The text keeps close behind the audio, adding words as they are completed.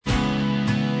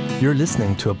You're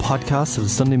listening to a podcast of the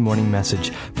Sunday morning message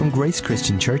from Grace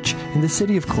Christian Church in the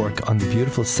city of Cork on the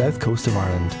beautiful south coast of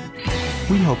Ireland.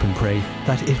 We hope and pray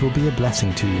that it will be a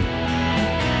blessing to you.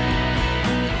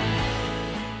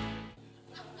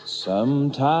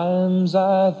 Sometimes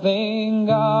I thank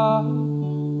God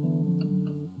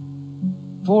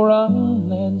for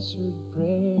unanswered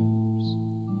prayers.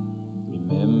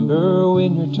 Remember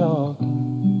when you're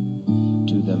talking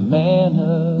to the man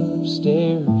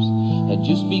upstairs, and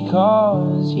just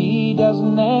because he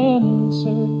doesn't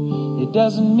answer, it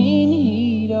doesn't mean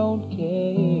he don't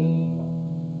care.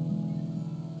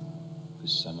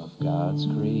 'Cause some of God's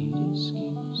greatest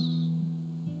gifts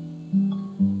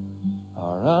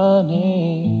are unanswered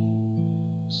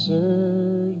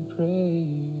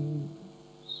prayers.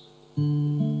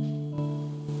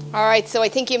 All right, so I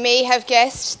think you may have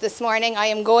guessed this morning I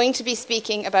am going to be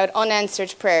speaking about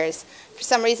unanswered prayers. For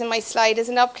some reason my slide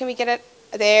isn't up. Can we get it?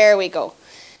 There we go.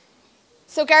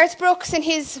 So Gareth Brooks in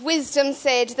his wisdom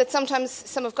said that sometimes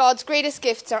some of God's greatest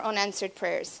gifts are unanswered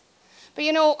prayers. But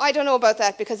you know, I don't know about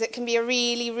that, because it can be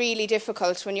really, really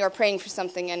difficult when you're praying for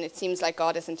something and it seems like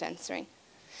God isn't answering.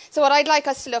 So what I'd like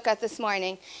us to look at this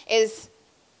morning is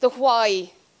the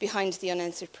why behind the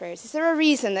unanswered prayers. Is there a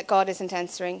reason that God isn't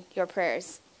answering your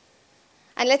prayers?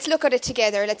 And let's look at it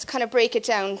together. Let's kind of break it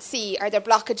down. See, are there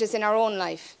blockages in our own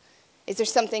life? Is there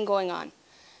something going on?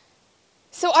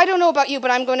 So I don't know about you, but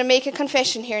I'm going to make a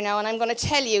confession here now, and I'm going to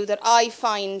tell you that I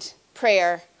find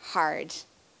prayer hard.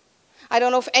 I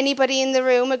don't know if anybody in the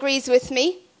room agrees with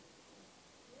me.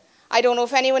 I don't know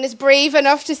if anyone is brave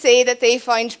enough to say that they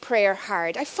find prayer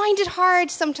hard. I find it hard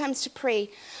sometimes to pray.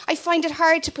 I find it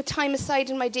hard to put time aside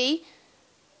in my day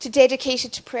to dedicate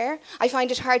it to prayer. I find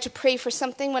it hard to pray for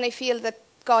something when I feel that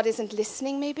God isn't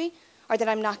listening maybe, or that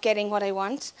I'm not getting what I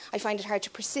want. I find it hard to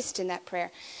persist in that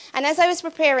prayer. And as I was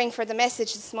preparing for the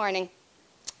message this morning,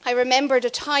 I remembered a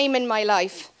time in my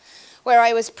life where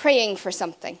I was praying for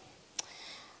something.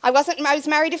 I was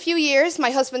married a few years.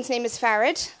 My husband's name is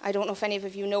Farid. I don't know if any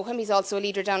of you know him. He's also a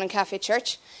leader down in Cafe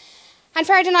Church. And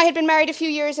Farid and I had been married a few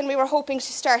years, and we were hoping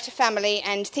to start a family,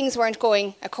 and things weren't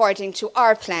going according to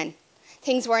our plan.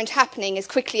 Things weren't happening as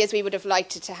quickly as we would have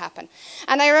liked it to happen.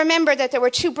 And I remember that there were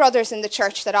two brothers in the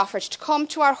church that offered to come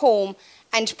to our home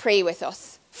and pray with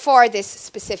us for this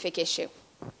specific issue.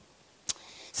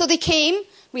 So they came,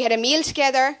 we had a meal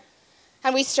together,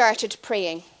 and we started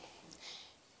praying.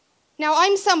 Now,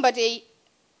 I'm somebody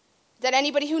that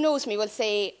anybody who knows me will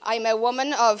say I'm a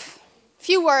woman of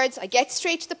few words. I get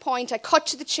straight to the point. I cut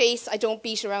to the chase. I don't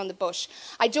beat around the bush.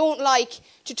 I don't like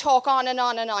to talk on and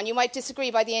on and on. You might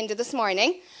disagree by the end of this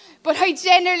morning, but I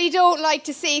generally don't like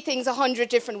to say things 100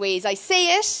 different ways. I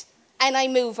say it and I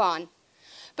move on.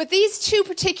 But these two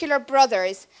particular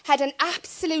brothers had an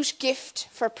absolute gift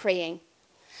for praying.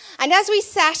 And as we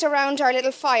sat around our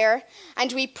little fire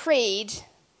and we prayed,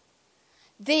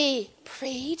 they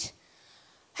prayed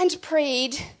and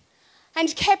prayed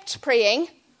and kept praying.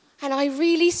 And I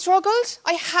really struggled.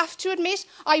 I have to admit,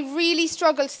 I really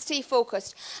struggled to stay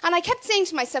focused. And I kept saying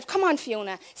to myself, come on,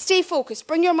 Fiona, stay focused.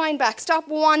 Bring your mind back. Stop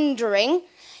wandering.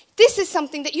 This is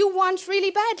something that you want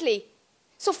really badly.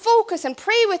 So focus and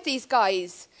pray with these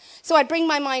guys. So I'd bring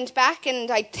my mind back and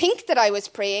I'd think that I was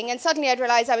praying. And suddenly I'd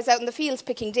realize I was out in the fields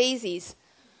picking daisies.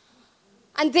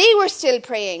 And they were still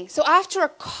praying. So after a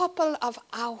couple of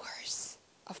hours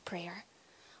of prayer,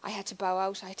 I had to bow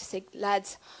out. I had to say,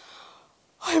 lads,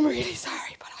 I'm really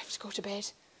sorry, but I have to go to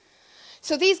bed.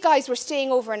 So these guys were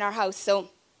staying over in our house. So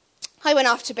I went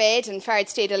off to bed, and Farid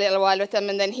stayed a little while with them,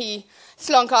 and then he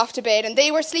slunk off to bed, and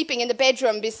they were sleeping in the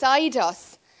bedroom beside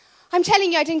us. I'm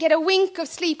telling you, I didn't get a wink of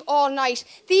sleep all night.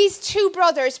 These two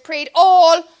brothers prayed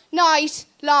all night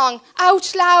long,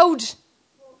 out loud.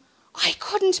 I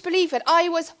couldn't believe it. I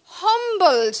was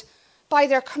humbled by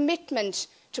their commitment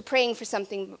to praying for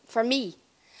something for me.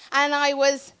 And I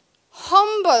was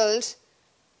humbled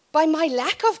by my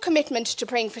lack of commitment to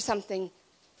praying for something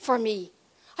for me.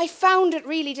 I found it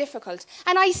really difficult.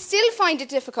 And I still find it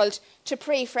difficult to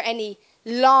pray for any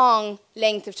long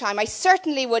length of time. I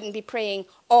certainly wouldn't be praying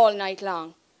all night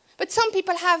long. But some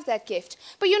people have that gift.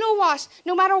 But you know what?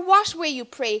 No matter what way you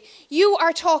pray, you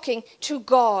are talking to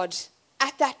God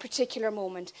at that particular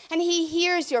moment. And he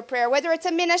hears your prayer, whether it's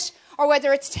a minute or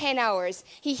whether it's 10 hours.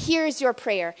 He hears your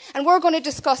prayer. And we're going to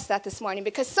discuss that this morning,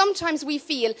 because sometimes we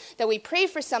feel that we pray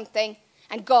for something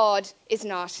and God is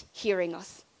not hearing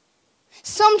us.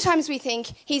 Sometimes we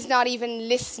think he's not even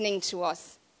listening to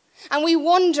us. And we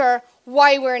wonder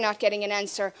why we're not getting an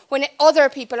answer when other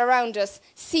people around us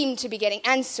seem to be getting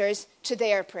answers to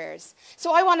their prayers.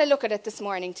 So I want to look at it this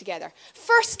morning together.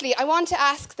 Firstly, I want to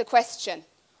ask the question.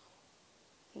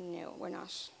 No, we're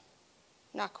not.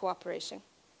 Not cooperating.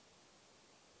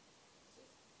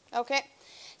 Okay.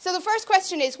 So the first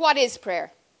question is, what is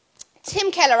prayer?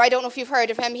 Tim Keller, I don't know if you've heard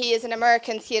of him. He is an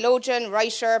American theologian,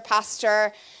 writer,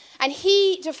 pastor. And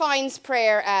he defines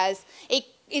prayer as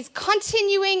is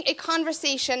continuing a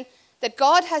conversation that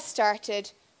God has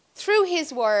started through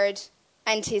his word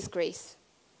and his grace.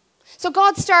 So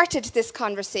God started this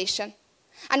conversation,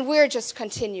 and we're just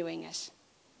continuing it.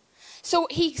 So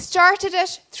he started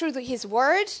it through his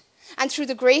word and through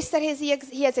the grace that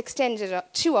he has extended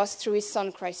to us through his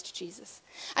Son, Christ Jesus.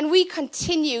 And we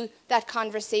continue that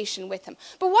conversation with him.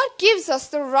 But what gives us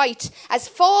the right as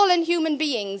fallen human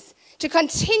beings to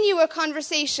continue a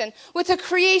conversation with the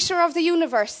creator of the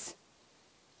universe?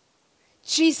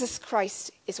 Jesus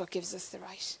Christ is what gives us the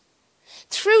right.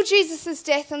 Through Jesus'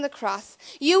 death on the cross,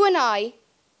 you and I,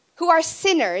 who are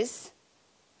sinners,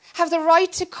 have the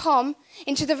right to come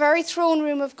into the very throne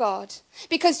room of God.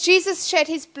 Because Jesus shed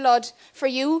his blood for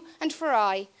you and for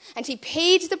I, and he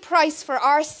paid the price for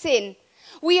our sin,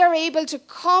 we are able to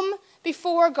come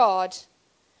before God,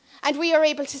 and we are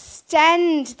able to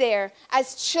stand there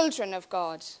as children of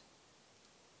God.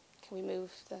 Can we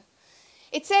move the...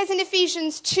 It says in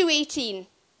Ephesians 2:18,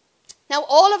 now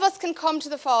all of us can come to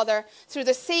the Father through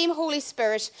the same Holy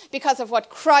Spirit because of what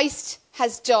Christ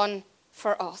has done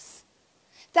for us.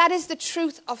 That is the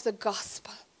truth of the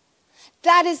gospel.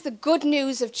 That is the good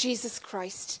news of Jesus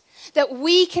Christ. That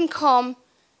we can come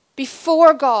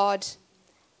before God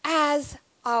as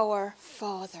our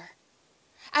Father.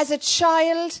 As a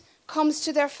child comes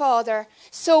to their father,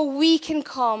 so we can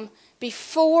come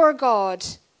before God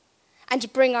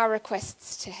and bring our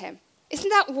requests to him. Isn't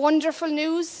that wonderful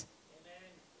news?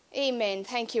 Amen. Amen.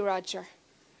 Thank you, Roger.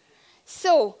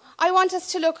 So, I want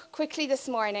us to look quickly this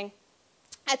morning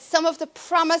at some of the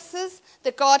promises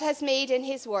that God has made in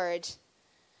his word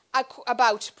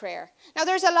about prayer. Now,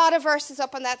 there's a lot of verses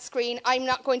up on that screen. I'm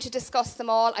not going to discuss them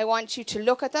all. I want you to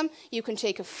look at them. You can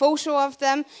take a photo of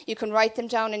them. You can write them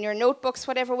down in your notebooks,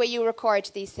 whatever way you record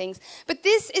these things. But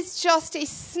this is just a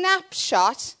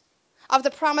snapshot of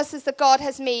the promises that God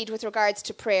has made with regards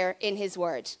to prayer in his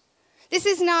word. This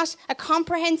is not a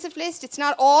comprehensive list. It's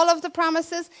not all of the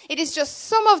promises. It is just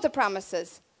some of the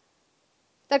promises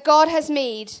that God has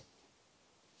made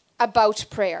about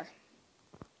prayer.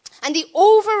 And the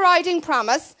overriding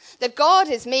promise that God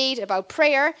has made about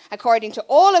prayer, according to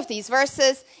all of these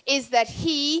verses, is that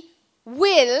he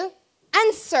will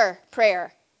answer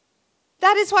prayer.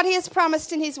 That is what he has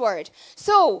promised in his word.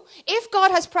 So, if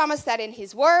God has promised that in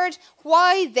his word,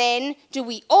 why then do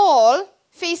we all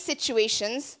face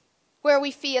situations where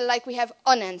we feel like we have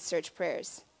unanswered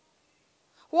prayers?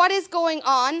 What is going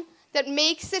on that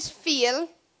makes it feel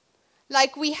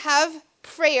like we have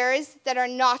prayers that are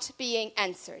not being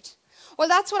answered? Well,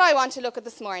 that's what I want to look at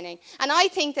this morning. And I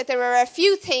think that there are a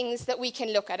few things that we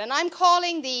can look at. And I'm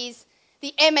calling these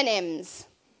the M&Ms.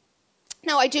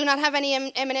 Now, I do not have any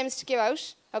M&Ms to give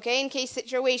out, okay? In case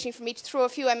that you're waiting for me to throw a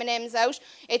few M&Ms out,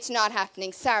 it's not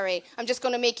happening. Sorry. I'm just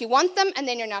going to make you want them, and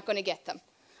then you're not going to get them,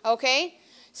 okay?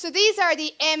 So these are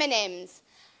the M&Ms.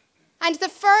 And the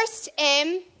first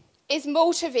M is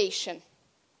motivation,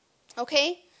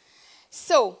 okay?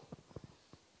 So,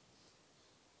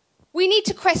 we need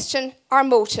to question our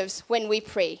motives when we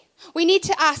pray. We need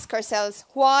to ask ourselves,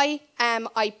 why am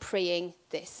I praying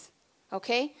this?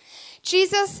 Okay?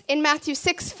 Jesus, in Matthew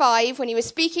 6:5, when he was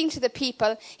speaking to the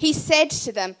people, he said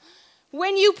to them,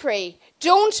 when you pray,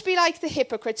 don't be like the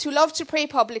hypocrites who love to pray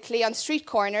publicly on street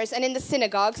corners and in the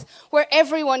synagogues where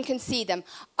everyone can see them.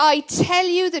 I tell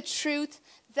you the truth,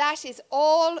 that is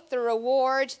all the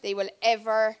reward they will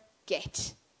ever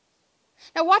get.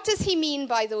 Now, what does he mean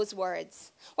by those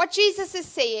words? What Jesus is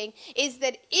saying is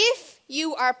that if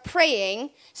you are praying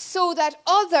so that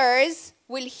others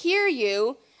will hear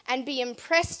you and be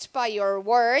impressed by your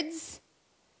words,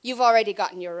 you've already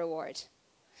gotten your reward.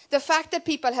 The fact that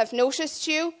people have noticed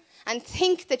you and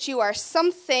think that you are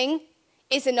something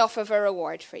is enough of a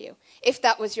reward for you, if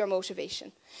that was your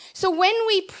motivation. So when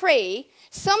we pray,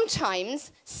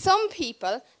 sometimes some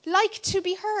people like to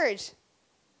be heard.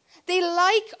 They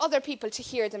like other people to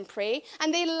hear them pray,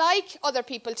 and they like other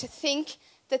people to think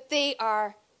that they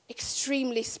are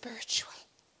extremely spiritual.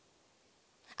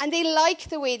 And they like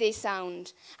the way they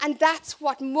sound, and that's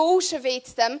what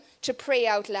motivates them to pray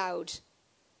out loud.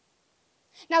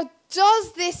 Now,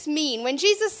 does this mean, when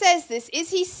Jesus says this, is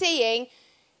he saying,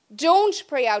 don't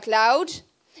pray out loud?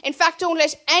 In fact, don't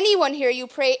let anyone hear you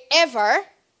pray ever?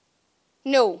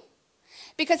 No.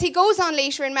 Because he goes on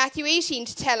later in Matthew 18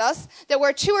 to tell us that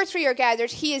where 2 or 3 are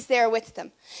gathered, he is there with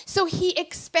them. So he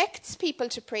expects people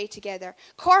to pray together.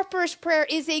 Corporate prayer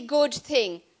is a good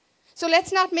thing. So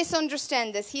let's not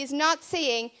misunderstand this. He is not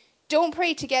saying, don't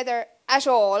pray together at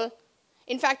all.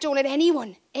 In fact, don't let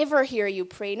anyone ever hear you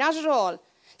pray. Not at all.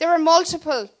 There are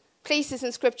multiple places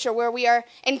in Scripture where we are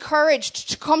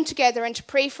encouraged to come together and to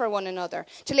pray for one another,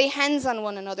 to lay hands on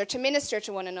one another, to minister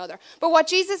to one another. But what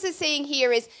Jesus is saying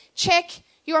here is, check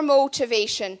your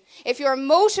motivation. If your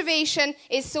motivation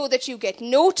is so that you get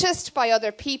noticed by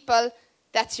other people,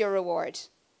 that's your reward.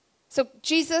 So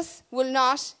Jesus will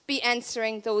not be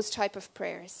answering those type of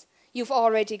prayers. You've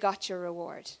already got your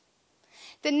reward.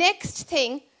 The next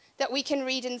thing that we can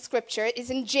read in Scripture is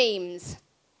in James.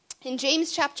 In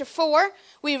James chapter 4,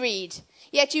 we read,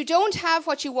 "Yet you don't have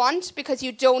what you want because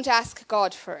you don't ask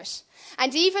God for it.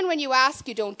 And even when you ask,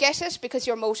 you don't get it because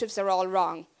your motives are all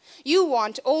wrong. You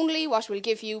want only what will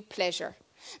give you pleasure."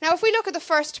 Now, if we look at the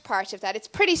first part of that, it's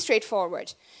pretty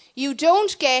straightforward. You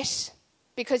don't get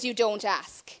because you don't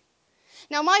ask.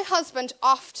 Now, my husband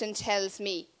often tells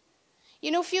me,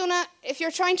 you know, Fiona, if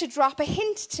you're trying to drop a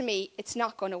hint to me, it's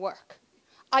not going to work.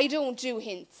 I don't do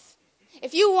hints.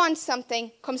 If you want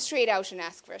something, come straight out and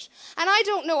ask for it. And I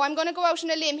don't know, I'm going to go out on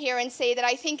a limb here and say that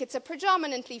I think it's a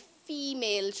predominantly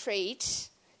female trait,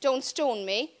 don't stone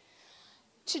me,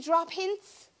 to drop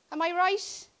hints. Am I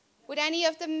right? Would any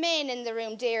of the men in the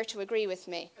room dare to agree with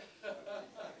me?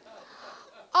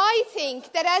 I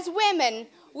think that as women,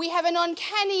 we have an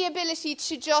uncanny ability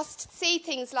to just say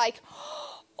things like,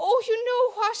 oh, you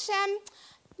know what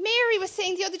Mary was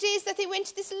saying the other day is that they went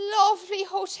to this lovely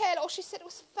hotel. Oh, she said it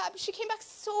was fabulous. She came back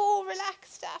so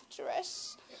relaxed after it.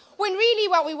 When really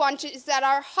what we want is that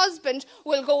our husband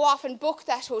will go off and book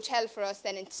that hotel for us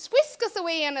then and whisk us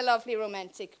away on a lovely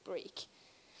romantic break.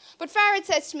 But Farad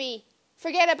says to me,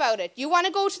 forget about it. You want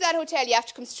to go to that hotel, you have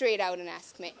to come straight out and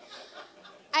ask me.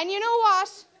 And you know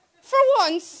what? For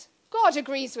once, God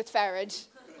agrees with Farad.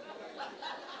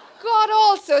 God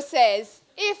also says,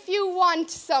 if you want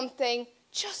something,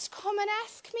 just come and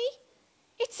ask me.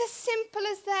 It's as simple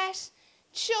as that.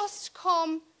 Just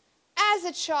come as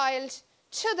a child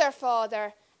to their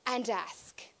father and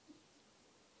ask.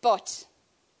 But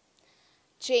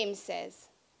James says,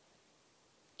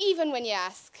 even when you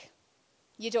ask,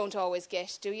 you don't always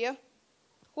get, do you?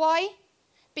 Why?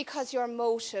 Because your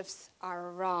motives are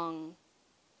wrong.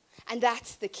 And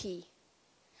that's the key.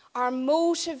 Our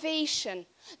motivation,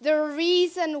 the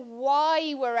reason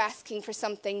why we're asking for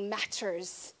something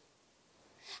matters.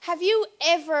 Have you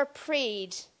ever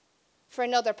prayed for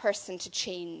another person to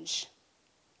change?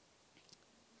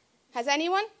 Has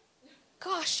anyone?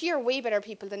 Gosh, you're way better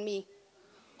people than me.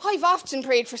 I've often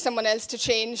prayed for someone else to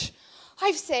change.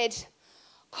 I've said,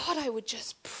 God, I would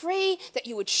just pray that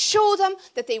you would show them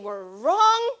that they were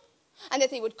wrong, and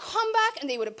that they would come back and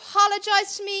they would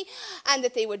apologize to me, and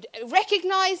that they would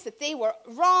recognize that they were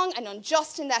wrong and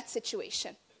unjust in that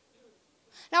situation.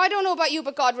 Now, I don't know about you,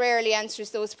 but God rarely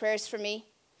answers those prayers for me.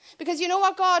 Because you know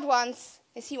what God wants?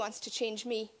 Is He wants to change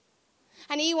me.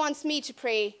 And He wants me to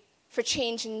pray for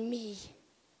change in me.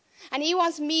 And He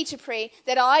wants me to pray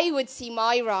that I would see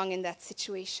my wrong in that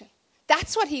situation.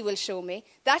 That's what He will show me.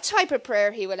 That type of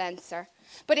prayer He will answer.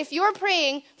 But if you're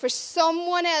praying for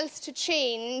someone else to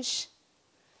change,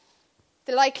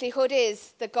 the likelihood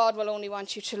is that God will only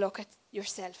want you to look at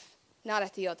yourself, not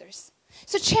at the others.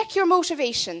 So check your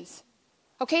motivations.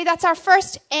 Okay, that's our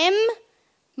first M,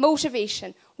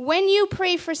 motivation. When you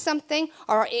pray for something,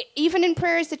 or even in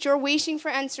prayers that you're waiting for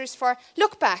answers for,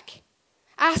 look back.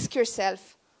 Ask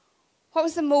yourself, what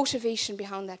was the motivation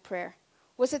behind that prayer?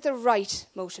 Was it the right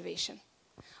motivation?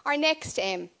 Our next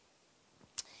M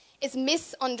is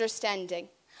misunderstanding.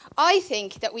 I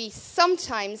think that we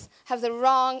sometimes have the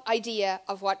wrong idea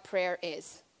of what prayer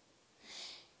is.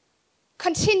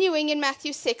 Continuing in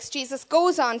Matthew 6, Jesus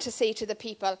goes on to say to the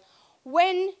people,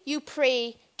 when you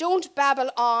pray, don't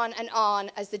babble on and on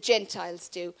as the Gentiles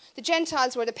do. The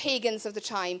Gentiles were the pagans of the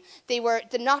time. They were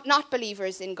the not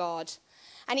believers in God.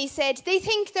 And he said, they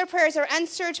think their prayers are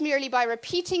answered merely by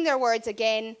repeating their words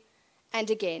again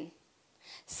and again.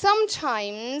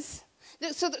 Sometimes,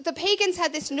 so the pagans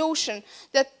had this notion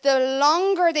that the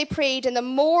longer they prayed and the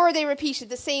more they repeated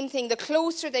the same thing, the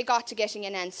closer they got to getting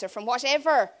an answer from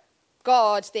whatever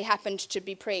God they happened to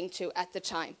be praying to at the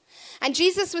time. And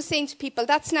Jesus was saying to people,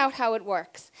 that's not how it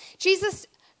works. Jesus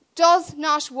does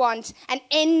not want an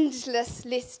endless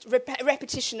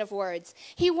repetition of words.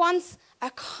 He wants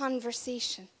a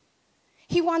conversation.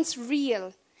 He wants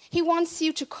real. He wants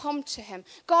you to come to Him.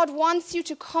 God wants you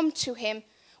to come to Him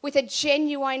with a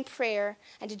genuine prayer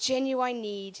and a genuine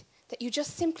need that you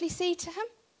just simply say to Him.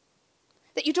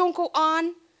 That you don't go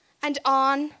on and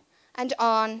on and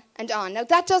on and on. Now,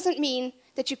 that doesn't mean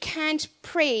that you can't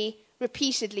pray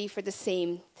repeatedly for the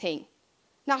same thing.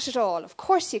 Not at all. Of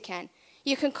course you can.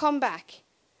 You can come back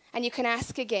and you can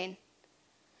ask again.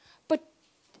 But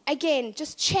again,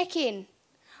 just check in.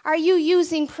 Are you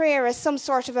using prayer as some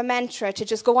sort of a mantra to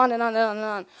just go on and on and on and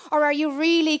on? Or are you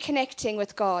really connecting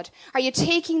with God? Are you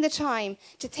taking the time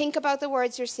to think about the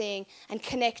words you're saying and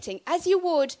connecting as you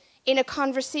would in a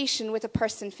conversation with a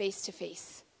person face to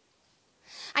face?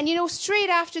 And you know, straight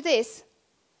after this,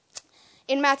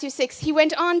 in Matthew 6, he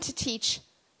went on to teach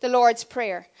the Lord's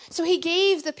Prayer. So he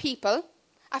gave the people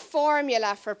a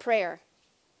formula for prayer.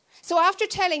 So after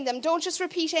telling them, don't just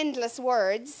repeat endless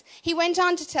words, he went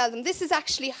on to tell them, this is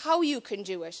actually how you can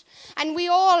do it. And we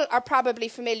all are probably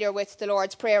familiar with the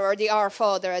Lord's Prayer, or the Our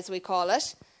Father as we call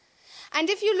it. And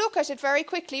if you look at it very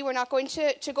quickly, we're not going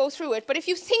to go through it, but if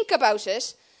you think about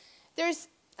it, there's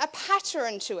a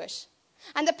pattern to it.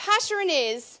 And the pattern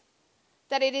is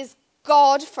that it is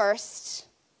God first,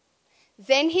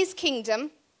 then his kingdom,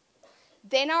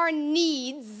 then our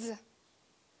needs,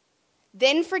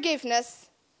 then forgiveness,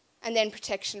 and then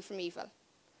protection from evil.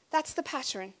 That's the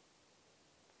pattern.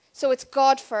 So it's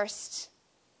God first,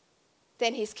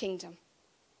 then his kingdom,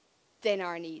 then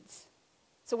our needs.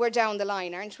 So we're down the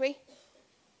line, aren't we?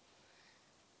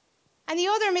 And the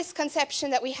other misconception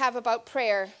that we have about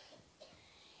prayer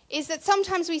is that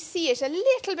sometimes we see it a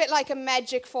little bit like a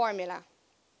magic formula.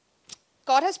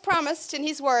 God has promised in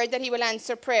his word that he will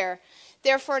answer prayer.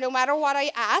 Therefore, no matter what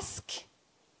I ask,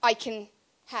 I can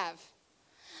have.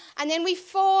 And then we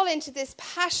fall into this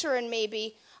pattern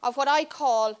maybe of what I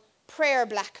call prayer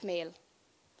blackmail.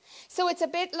 So it's a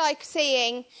bit like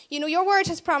saying, you know, your word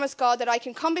has promised, God, that I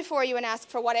can come before you and ask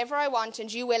for whatever I want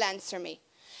and you will answer me.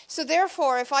 So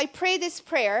therefore, if I pray this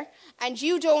prayer and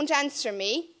you don't answer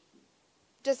me,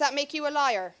 does that make you a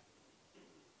liar?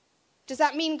 Does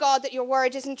that mean, God, that your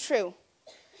word isn't true?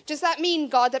 Does that mean,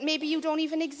 God, that maybe you don't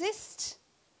even exist?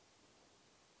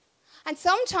 And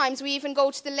sometimes we even go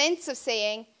to the lengths of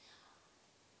saying,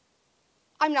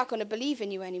 I'm not going to believe in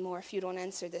you anymore if you don't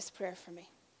answer this prayer for me.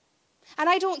 And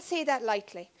I don't say that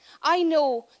lightly. I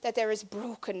know that there is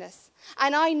brokenness.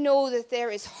 And I know that there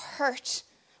is hurt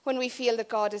when we feel that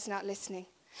God is not listening.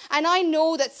 And I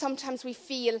know that sometimes we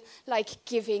feel like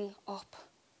giving up.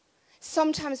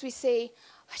 Sometimes we say,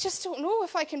 I just don't know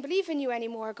if I can believe in you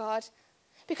anymore, God.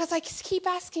 Because I keep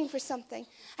asking for something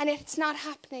and it's not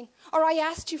happening. Or I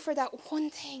asked you for that one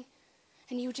thing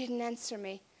and you didn't answer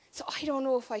me. So I don't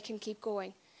know if I can keep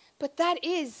going. But that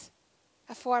is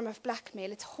a form of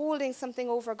blackmail. It's holding something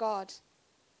over God.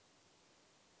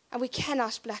 And we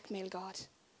cannot blackmail God.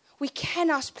 We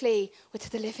cannot play with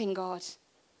the living God.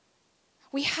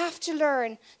 We have to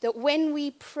learn that when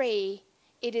we pray,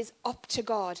 it is up to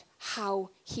God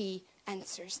how he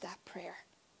answers that prayer.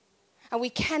 And we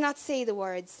cannot say the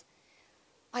words,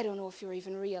 I don't know if you're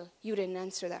even real. You didn't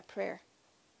answer that prayer.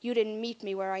 You didn't meet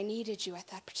me where I needed you at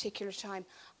that particular time.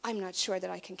 I'm not sure that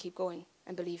I can keep going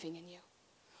and believing in you.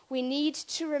 We need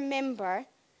to remember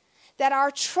that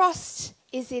our trust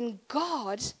is in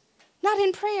God, not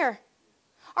in prayer.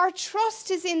 Our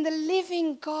trust is in the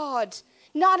living God,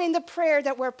 not in the prayer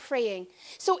that we're praying.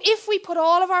 So if we put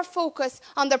all of our focus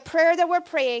on the prayer that we're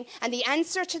praying and the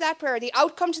answer to that prayer, the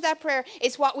outcome to that prayer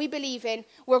is what we believe in,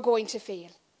 we're going to fail.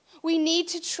 We need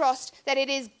to trust that it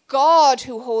is God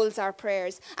who holds our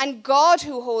prayers and God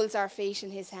who holds our fate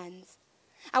in his hands.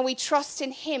 And we trust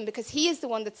in him because he is the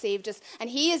one that saved us and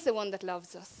he is the one that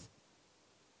loves us.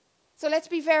 So let's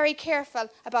be very careful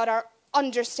about our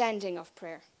understanding of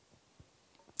prayer.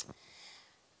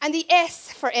 And the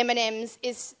S for M&M's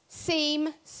is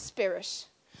same spirit.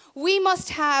 We must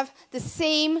have the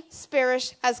same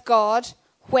spirit as God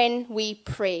when we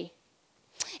pray.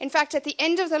 In fact, at the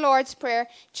end of the Lord's Prayer,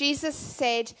 Jesus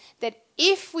said that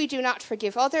if we do not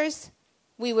forgive others,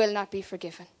 we will not be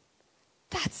forgiven.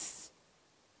 That's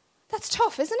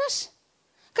tough, isn't it?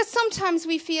 Because sometimes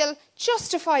we feel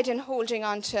justified in holding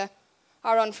on to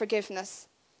our unforgiveness.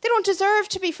 They don't deserve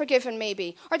to be forgiven,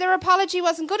 maybe. Or their apology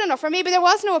wasn't good enough. Or maybe there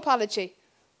was no apology.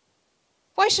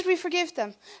 Why should we forgive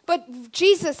them? But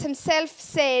Jesus himself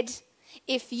said,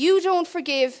 if you don't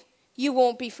forgive, you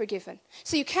won't be forgiven.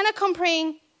 So you cannot come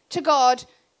praying to God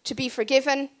to be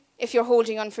forgiven if you're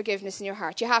holding unforgiveness in your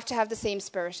heart. You have to have the same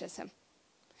spirit as him.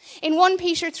 In 1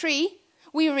 Peter 3,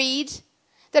 we read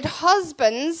that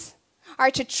husbands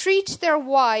are to treat their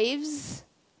wives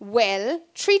well.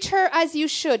 Treat her as you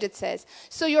should, it says,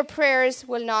 so your prayers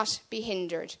will not be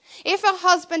hindered. If a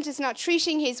husband is not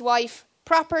treating his wife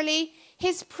properly,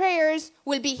 his prayers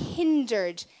will be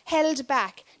hindered, held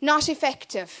back, not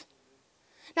effective.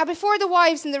 Now, before the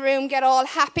wives in the room get all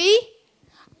happy,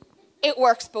 it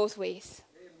works both ways.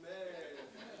 Amen.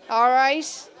 All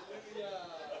right?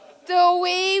 The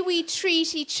way we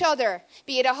treat each other,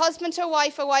 be it a husband to a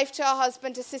wife to a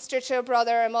husband, a sister to a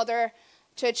brother, a mother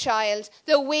to a child,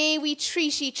 the way we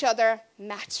treat each other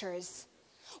matters.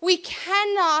 We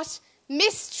cannot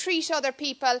mistreat other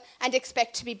people and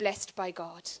expect to be blessed by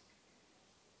God.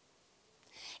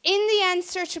 In the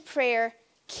answer to prayer,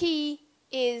 the key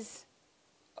is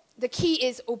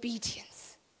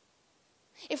obedience.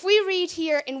 If we read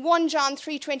here in 1 John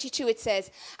 3:22, it says,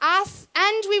 "Ask,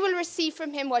 and we will receive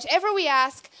from him whatever we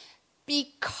ask,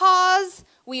 because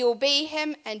we obey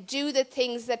him and do the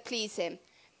things that please him."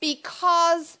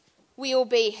 Because we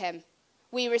obey him,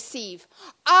 we receive.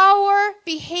 Our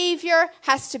behavior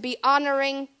has to be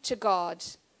honoring to God.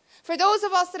 For those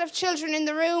of us that have children in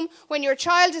the room, when your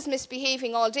child is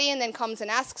misbehaving all day and then comes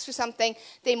and asks for something,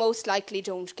 they most likely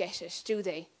don't get it, do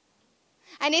they?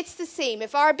 And it's the same.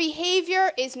 If our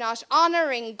behavior is not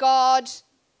honoring God,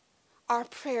 our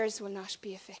prayers will not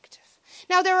be effective.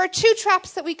 Now, there are two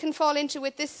traps that we can fall into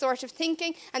with this sort of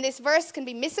thinking, and this verse can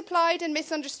be misapplied and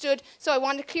misunderstood, so I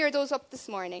want to clear those up this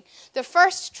morning. The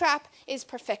first trap is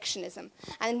perfectionism.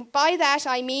 And by that,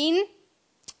 I mean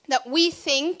that we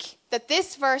think that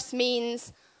this verse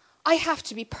means I have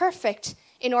to be perfect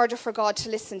in order for God to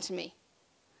listen to me.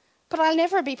 But I'll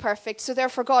never be perfect, so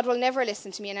therefore God will never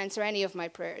listen to me and answer any of my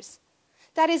prayers.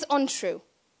 That is untrue.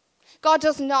 God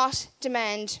does not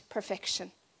demand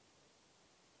perfection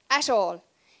at all.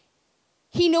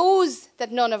 He knows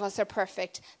that none of us are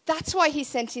perfect. That's why he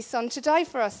sent his son to die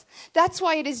for us. That's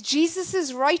why it is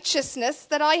Jesus' righteousness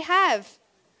that I have.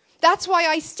 That's why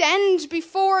I stand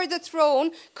before the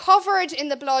throne covered in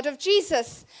the blood of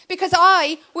Jesus, because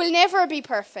I will never be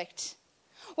perfect.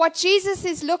 What Jesus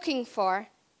is looking for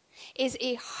is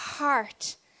a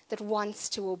heart that wants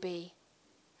to obey,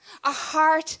 a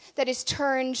heart that is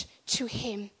turned to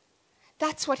him.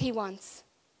 That's what he wants.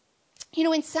 You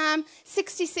know, in Psalm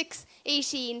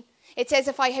 66:18, it says,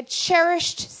 "If I had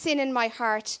cherished sin in my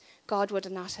heart, God would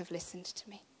not have listened to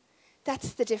me."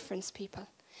 That's the difference, people.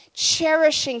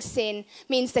 Cherishing sin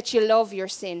means that you love your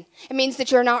sin. It means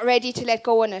that you're not ready to let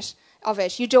go of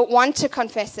it. You don't want to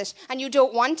confess it, and you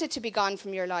don't want it to be gone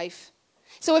from your life.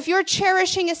 So if you're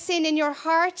cherishing a sin in your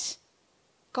heart,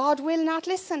 God will not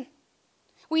listen.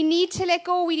 We need to let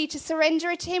go. We need to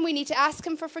surrender it to him. We need to ask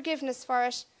him for forgiveness for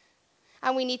it.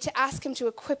 And we need to ask him to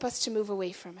equip us to move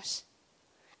away from it.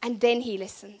 And then he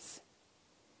listens.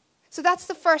 So that's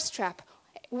the first trap.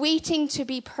 Waiting to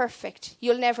be perfect.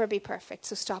 You'll never be perfect,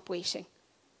 so stop waiting.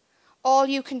 All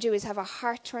you can do is have a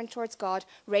heart turned towards God,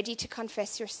 ready to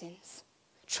confess your sins,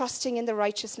 trusting in the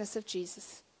righteousness of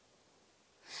Jesus.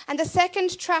 And the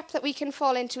second trap that we can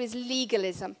fall into is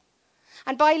legalism.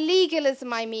 And by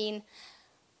legalism, I mean,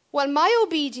 well, my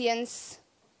obedience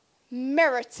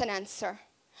merits an answer.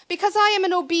 Because I am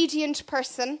an obedient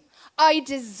person, I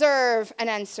deserve an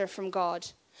answer from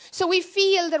God. So we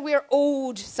feel that we're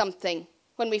owed something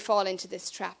when we fall into this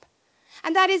trap.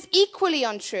 And that is equally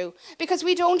untrue, because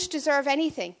we don't deserve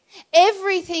anything.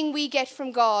 Everything we get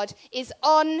from God is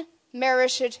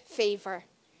unmerited favor.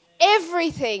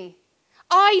 Everything.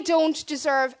 I don't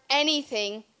deserve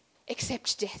anything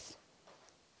except death.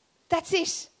 That's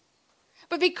it.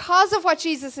 But because of what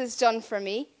Jesus has done for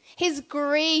me, his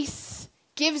grace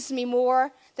gives me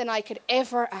more than I could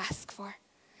ever ask for,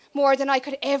 more than I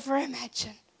could ever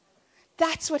imagine.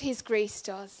 That's what his grace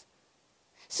does.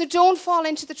 So don't fall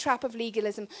into the trap of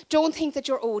legalism. Don't think that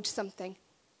you're owed something.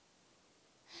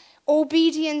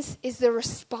 Obedience is the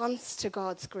response to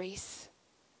God's grace.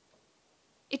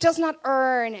 It does not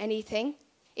earn anything.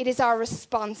 It is our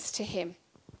response to him.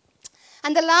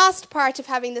 And the last part of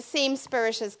having the same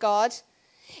spirit as God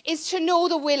is to know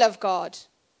the will of God.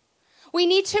 We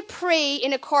need to pray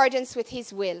in accordance with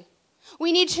his will.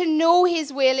 We need to know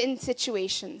his will in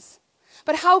situations.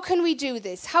 But how can we do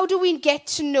this? How do we get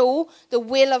to know the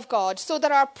will of God so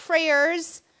that our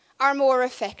prayers are more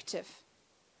effective?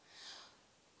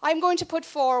 I'm going to put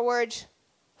forward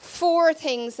 4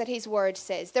 things that his word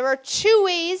says. There are 2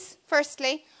 ways,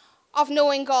 firstly, of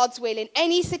knowing God's will in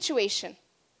any situation.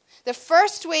 The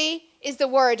first way is the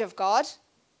word of God,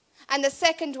 and the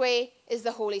second way is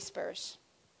the Holy Spirit.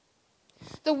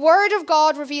 The word of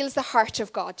God reveals the heart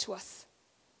of God to us.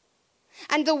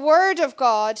 And the word of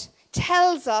God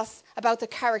tells us about the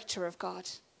character of God.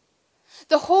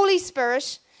 The Holy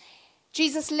Spirit,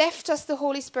 Jesus left us the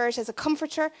Holy Spirit as a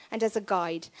comforter and as a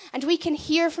guide. And we can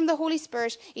hear from the Holy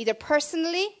Spirit either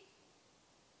personally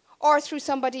or through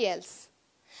somebody else.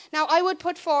 Now, I would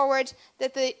put forward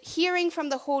that the hearing from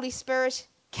the Holy Spirit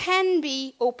can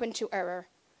be open to error.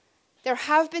 There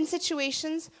have been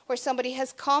situations where somebody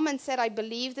has come and said, I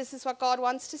believe this is what God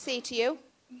wants to say to you.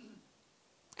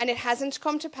 and it hasn't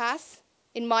come to pass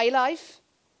in my life,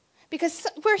 because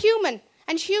we're human,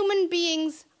 and human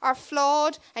beings are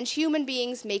flawed, and human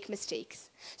beings make mistakes.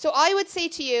 So I would say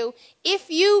to you, if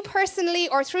you personally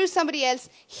or through somebody else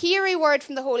hear a word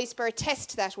from the Holy Spirit,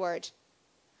 test that word.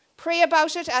 Pray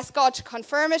about it, ask God to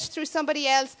confirm it through somebody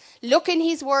else, look in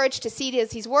his word to see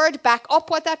does his word back up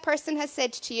what that person has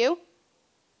said to you,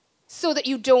 so that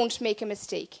you don't make a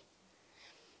mistake.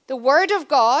 The word of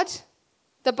God,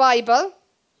 the Bible,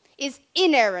 is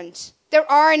inerrant. There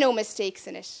are no mistakes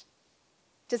in it.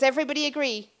 Does everybody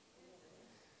agree?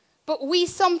 But we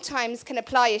sometimes can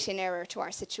apply it in error to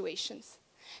our situations.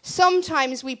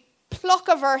 Sometimes we pluck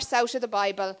a verse out of the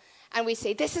Bible and we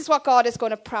say, this is what God is going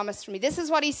to promise for me. This is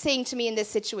what he's saying to me in this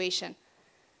situation.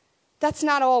 That's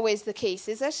not always the case,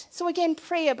 is it? So again,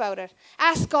 pray about it.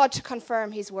 Ask God to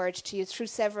confirm his word to you through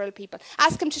several people.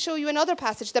 Ask him to show you another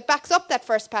passage that backs up that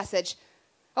first passage.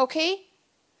 Okay?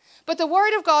 But the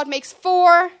word of God makes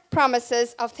 4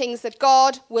 promises of things that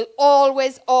God will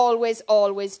always, always,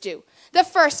 always do. The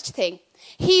first thing,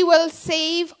 he will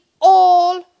save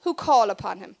all who call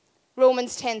upon him.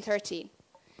 Romans 10:13.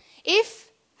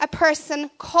 If a person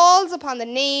calls upon the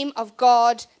name of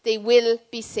God, they will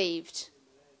be saved.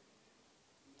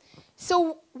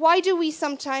 So why do we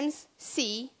sometimes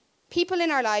see people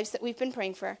in our lives that we've been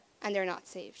praying for and they're not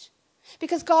saved?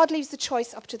 Because God leaves the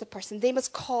choice up to the person. They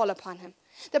must call upon him.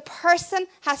 The person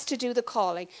has to do the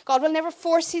calling. God will never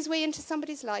force his way into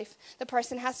somebody's life. The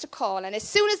person has to call. And as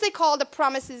soon as they call, the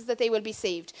promise is that they will be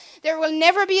saved. There will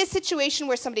never be a situation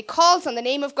where somebody calls on the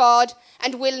name of God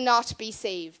and will not be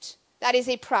saved. That is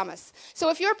a promise. So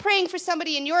if you're praying for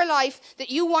somebody in your life that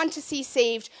you want to see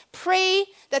saved, pray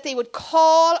that they would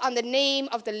call on the name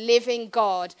of the living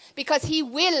God, because he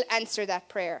will answer that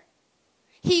prayer.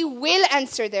 He will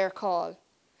answer their call.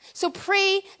 So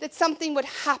pray that something would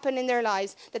happen in their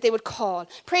lives, that they would call.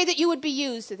 Pray that you would be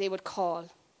used, that they would call.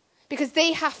 Because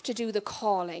they have to do the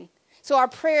calling. So our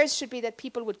prayers should be that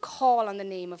people would call on the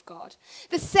name of God.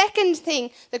 The second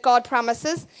thing that God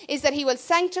promises is that he will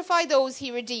sanctify those he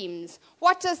redeems.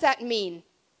 What does that mean?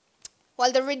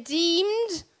 Well, the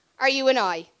redeemed are you and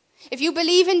I. If you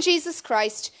believe in Jesus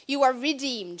Christ, you are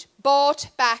redeemed, bought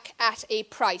back at a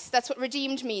price. That's what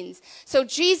redeemed means. So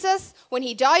Jesus, when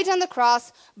he died on the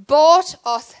cross, bought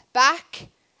us back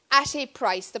at a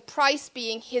price, the price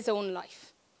being his own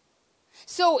life.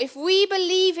 So if we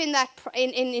believe in that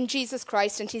in Jesus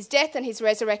Christ and his death and his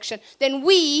resurrection, then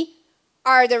we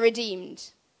are the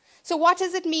redeemed. So what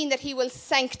does it mean that he will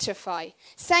sanctify?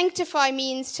 Sanctify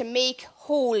means to make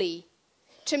holy,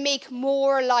 to make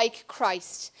more like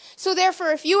Christ. So therefore,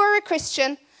 if you are a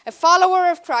Christian, a follower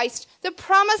of Christ, the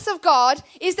promise of God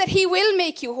is that he will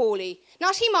make you holy.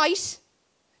 Not he might,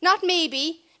 not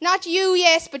maybe, not you,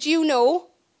 yes, but you know.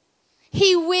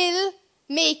 He will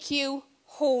make you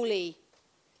holy.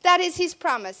 That is his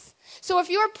promise. So if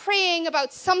you're praying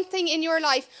about something in your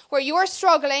life where you're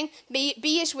struggling, be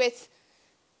it with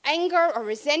anger or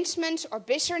resentment or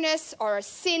bitterness or a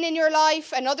sin in your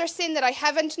life, another sin that I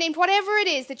haven't named, whatever it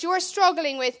is that you're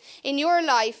struggling with in your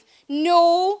life,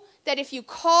 know that if you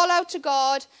call out to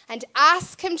God and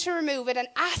ask him to remove it and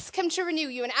ask him to renew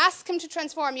you and ask him to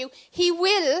transform you, he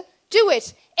will do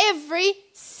it every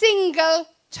single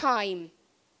time.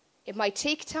 It might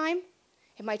take time.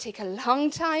 It might take a long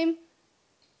time.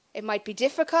 It might be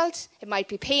difficult. It might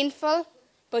be painful.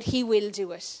 But he will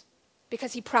do it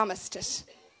because he promised it.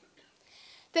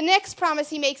 The next promise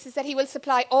he makes is that he will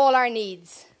supply all our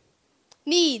needs.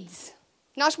 Needs.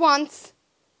 Not wants.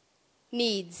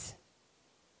 Needs.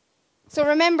 So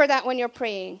remember that when you're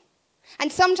praying.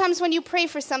 And sometimes when you pray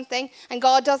for something and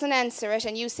God doesn't answer it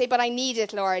and you say, but I need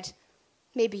it, Lord.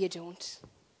 Maybe you don't.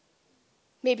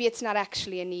 Maybe it's not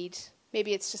actually a need.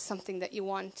 Maybe it's just something that you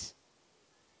want.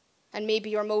 And maybe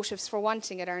your motives for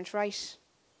wanting it aren't right.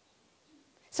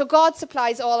 So God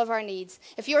supplies all of our needs.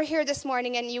 If you're here this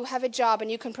morning and you have a job and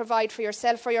you can provide for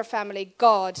yourself or your family,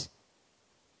 God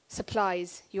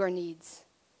supplies your needs.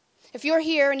 If you're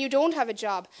here and you don't have a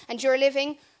job and you're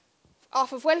living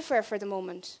off of welfare for the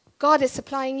moment, God is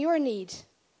supplying your need.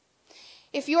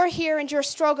 If you're here and you're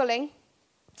struggling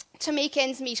to make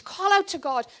ends meet, call out to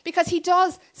God because he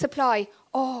does supply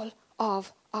all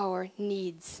of our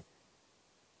needs.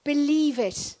 Believe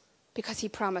it because he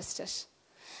promised it.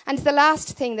 And the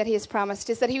last thing that he has promised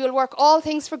is that he will work all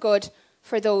things for good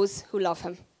for those who love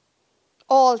him.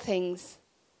 All things.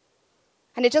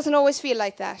 And it doesn't always feel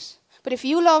like that. But if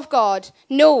you love God,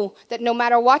 know that no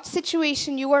matter what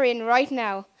situation you are in right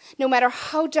now, no matter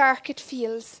how dark it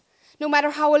feels, no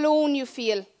matter how alone you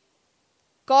feel,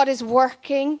 God is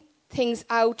working things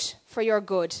out for your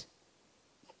good.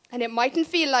 And it mightn't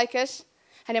feel like it,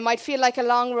 And it might feel like a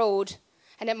long road.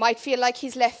 And it might feel like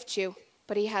he's left you.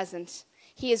 But he hasn't.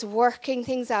 He is working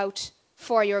things out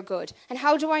for your good. And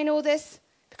how do I know this?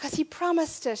 Because he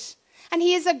promised it. And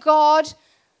he is a God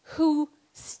who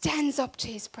stands up to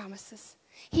his promises.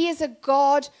 He is a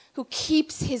God who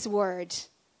keeps his word.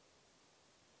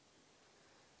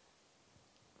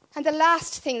 And the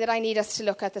last thing that I need us to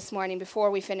look at this morning before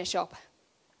we finish up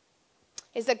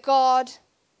is that God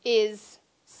is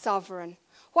sovereign.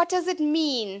 What does it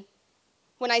mean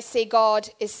when I say God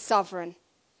is sovereign?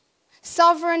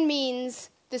 Sovereign means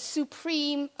the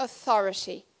supreme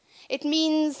authority. It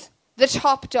means the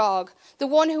top dog, the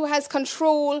one who has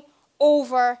control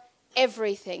over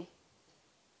everything.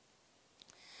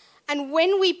 And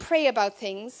when we pray about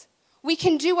things, we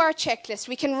can do our checklist.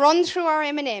 We can run through our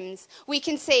M&Ms. We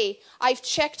can say, I've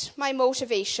checked my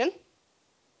motivation,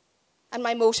 and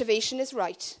my motivation is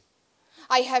right.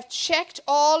 I have checked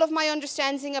all of my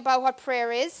understanding about what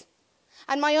prayer is,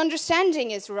 and my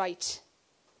understanding is right.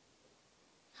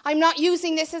 I'm not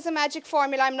using this as a magic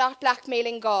formula. I'm not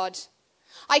blackmailing God.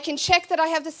 I can check that I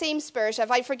have the same spirit.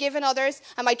 Have I forgiven others?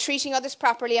 Am I treating others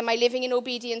properly? Am I living in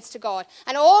obedience to God?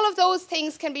 And all of those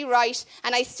things can be right,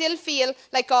 and I still feel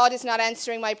like God is not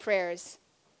answering my prayers.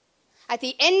 At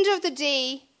the end of the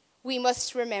day, we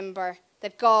must remember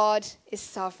that God is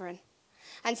sovereign.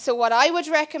 And so what I would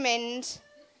recommend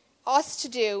us to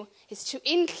do is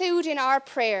to include in our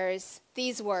prayers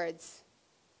these words: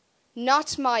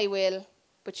 not my will,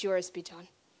 but yours be done.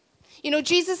 You know,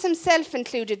 Jesus himself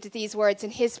included these words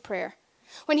in his prayer.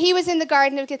 When he was in the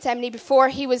Garden of Gethsemane before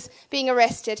he was being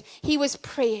arrested, he was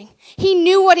praying. He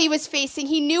knew what he was facing.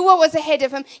 He knew what was ahead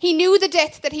of him. He knew the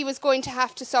death that he was going to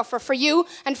have to suffer for you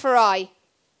and for I.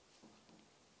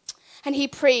 And he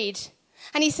prayed.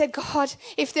 And he said, God,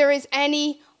 if there is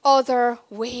any other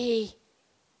way,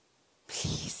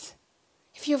 please,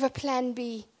 if you have a plan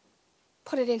B,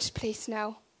 put it into place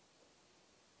now.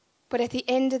 But at the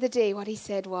end of the day, what he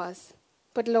said was,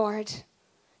 but Lord,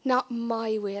 not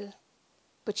my will,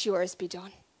 but yours be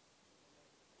done.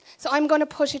 So I'm going to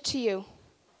put it to you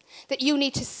that you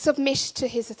need to submit to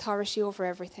his authority over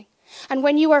everything. And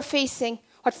when you are facing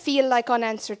what feel like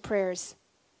unanswered prayers,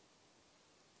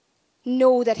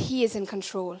 know that he is in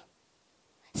control.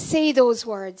 Say those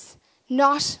words,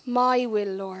 not my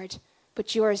will, Lord,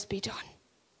 but yours be done.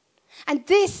 And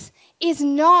this is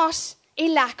not a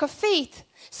lack of faith.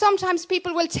 Sometimes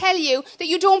people will tell you that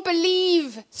you don't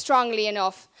believe strongly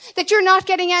enough, that you're not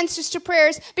getting answers to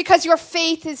prayers because your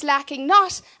faith is lacking.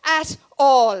 Not at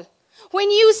all.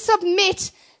 When you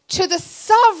submit to the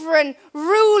sovereign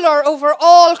ruler over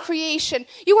all creation,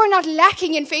 you are not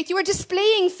lacking in faith. You are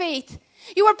displaying faith.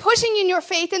 You are putting in your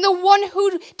faith in the one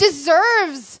who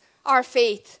deserves our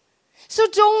faith. So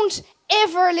don't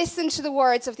ever listen to the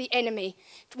words of the enemy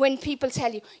when people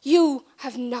tell you, you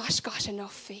have not got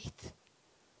enough faith.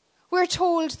 We're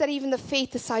told that even the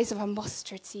faith the size of a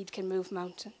mustard seed can move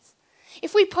mountains.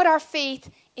 If we put our faith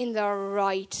in the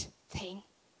right thing.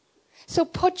 So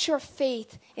put your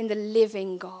faith in the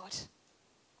living God.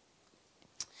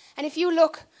 And if you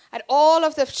look at all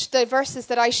of the verses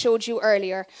that I showed you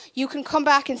earlier, you can come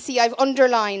back and see I've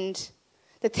underlined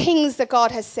the things that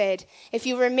God has said. If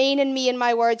you remain in me and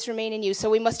my words remain in you. So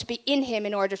we must be in him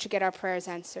in order to get our prayers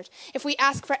answered. If we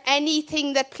ask for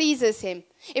anything that pleases him,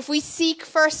 if we seek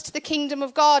first the kingdom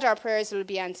of God, our prayers will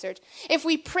be answered. If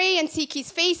we pray and seek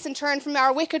his face and turn from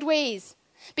our wicked ways,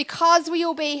 because we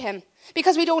obey him,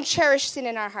 because we don't cherish sin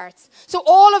in our hearts. So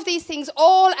all of these things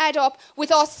all add up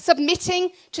with us submitting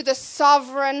to the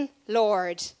sovereign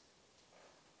Lord.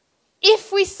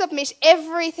 If we submit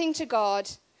everything to God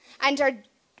and are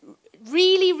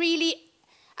really, really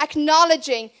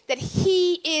acknowledging that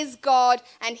he is God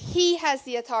and he has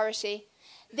the authority,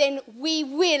 then we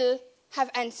will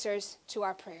have answers to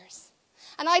our prayers.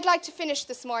 And I'd like to finish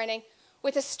this morning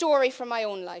with a story from my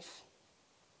own life.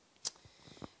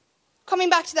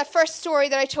 Coming back to that first story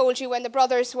that I told you when the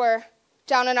brothers were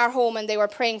down in our home and they were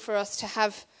praying for us to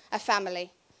have a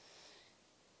family.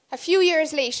 A few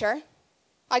years later,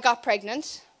 I got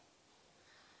pregnant.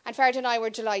 And Farad and I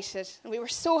were delighted. And we were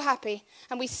so happy.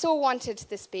 And we so wanted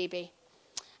this baby.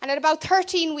 And at about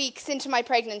 13 weeks into my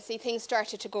pregnancy, things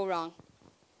started to go wrong.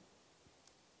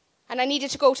 And I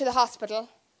needed to go to the hospital.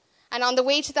 And on the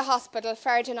way to the hospital,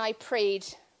 Farad and I prayed.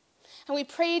 And we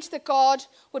prayed that God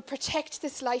would protect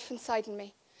this life inside in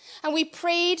me. And we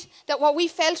prayed that what we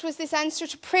felt was this answer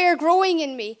to prayer growing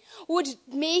in me would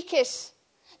make it.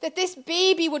 That this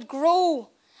baby would grow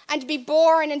and be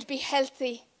born and be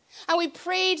healthy. And we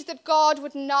prayed that God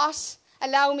would not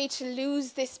allow me to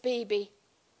lose this baby.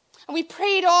 And we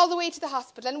prayed all the way to the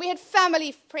hospital, and we had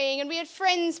family praying, and we had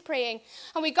friends praying.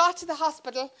 And we got to the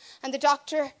hospital, and the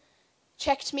doctor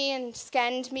checked me and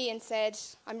scanned me and said,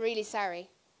 "I'm really sorry,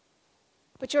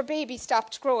 but your baby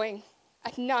stopped growing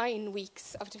at 9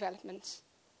 weeks of development."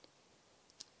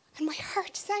 And my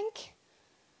heart sank,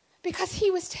 because he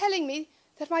was telling me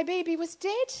that my baby was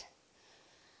dead.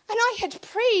 And I had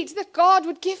prayed that God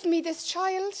would give me this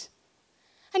child.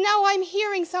 And now I'm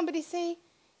hearing somebody say,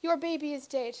 "Your baby is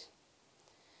dead."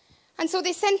 And so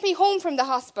they sent me home from the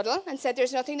hospital and said,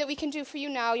 "There's nothing that we can do for you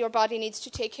now. Your body needs to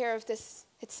take care of this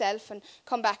itself and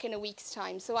come back in a week's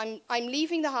time." So I'm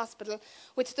leaving the hospital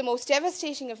with the most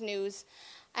devastating of news,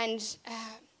 and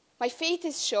my faith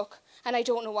is shook, and I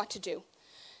don't know what to do.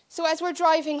 So as we're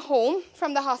driving home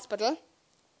from the hospital,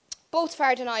 both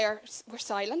Fard and I were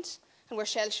silent, and we're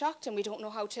shell-shocked, and we don't know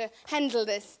how to handle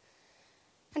this.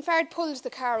 And Fard pulled the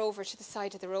car over to the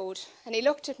side of the road, and he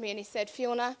looked at me and he said,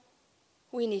 "Fiona,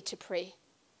 we need to pray.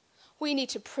 We need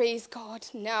to praise God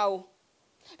now.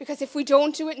 Because if we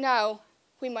don't do it now,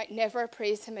 we might never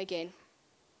praise him again."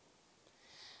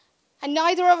 And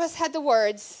neither of us had the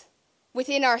words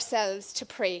within ourselves to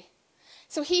pray.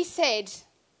 So he said,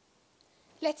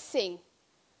 "Let's sing."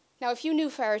 Now, if you knew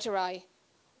Fard or I,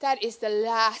 that is the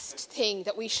last thing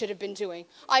that we should have been doing.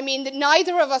 I mean, that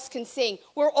neither of us can sing.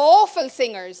 We're awful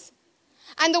singers.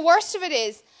 And the worst of it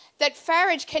is that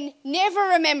Farage can never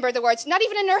remember the words, not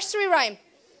even a nursery rhyme.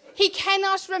 He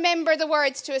cannot remember the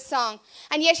words to a song.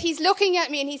 And yet he's looking at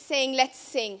me and he's saying, "Let's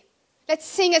sing. Let's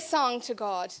sing a song to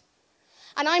God."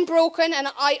 And I'm broken and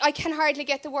I can hardly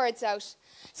get the words out.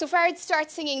 So Farage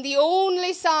starts singing the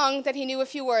only song that he knew a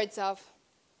few words of.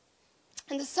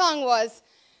 And the song was,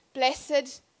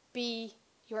 "Blessed be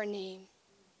your name."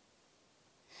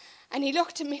 And he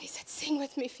looked at me and he said, "Sing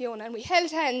with me, Fiona." And we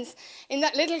held hands in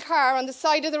that little car on the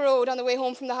side of the road on the way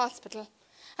home from the hospital.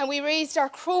 And we raised our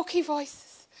croaky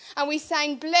voices and we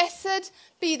sang, "Blessed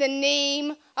be the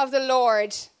name of the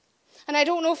Lord." And I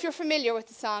don't know if you're familiar with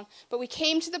the song, but we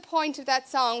came to the point of that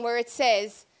song where it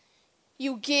says,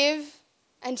 "You give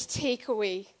and take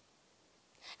away."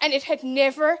 And it had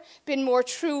never been more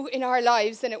true in our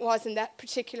lives than it was in that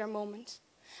particular moment.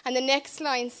 And the next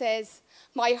line says,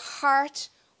 "My heart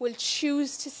will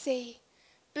choose to say,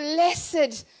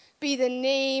 blessed be the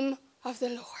name of the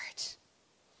Lord."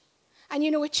 And you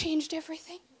know, it changed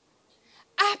everything.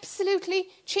 Absolutely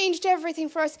changed everything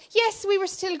for us. Yes, we were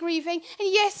still grieving,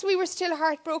 and yes, we were still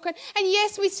heartbroken, and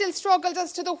yes, we still struggled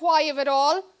as to the why of it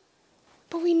all.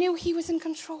 But we knew he was in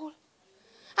control.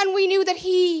 And we knew that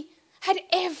he had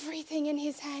everything in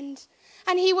his hand.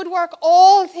 And he would work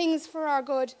all things for our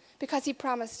good because he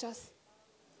promised us.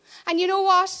 And you know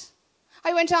what?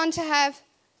 I went on to have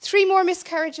 3 more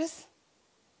miscarriages.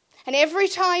 And every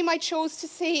time I chose to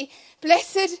say,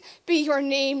 "Blessed be your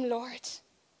name, Lord."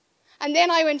 And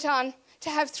then I went on to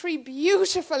have 3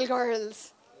 beautiful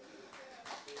girls.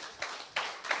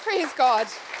 Praise God.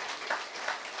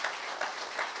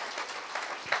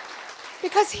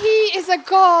 Because he is a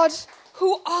God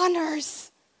who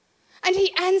honors and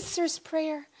he answers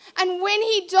prayer. And when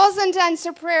he doesn't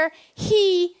answer prayer,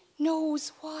 he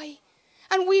knows why.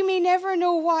 And we may never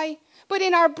know why, but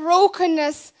in our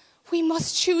brokenness, we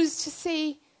must choose to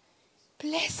say,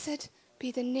 "Blessed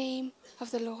be the name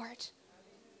of the Lord."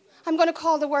 I'm going to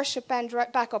call the worship band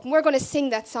right back up, and we're going to sing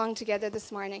that song together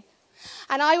this morning.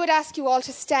 And I would ask you all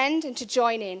to stand and to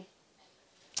join in.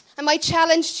 And my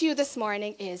challenge to you this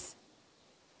morning is,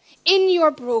 in your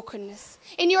brokenness,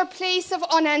 in your place of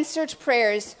unanswered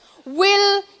prayers,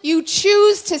 will you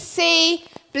choose to say,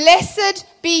 "Blessed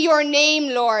be your name,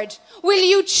 Lord"? Will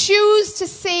you choose to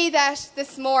say that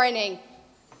this morning?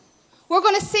 We're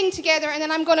going to sing together, and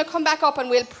then I'm going to come back up and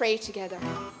we'll pray together.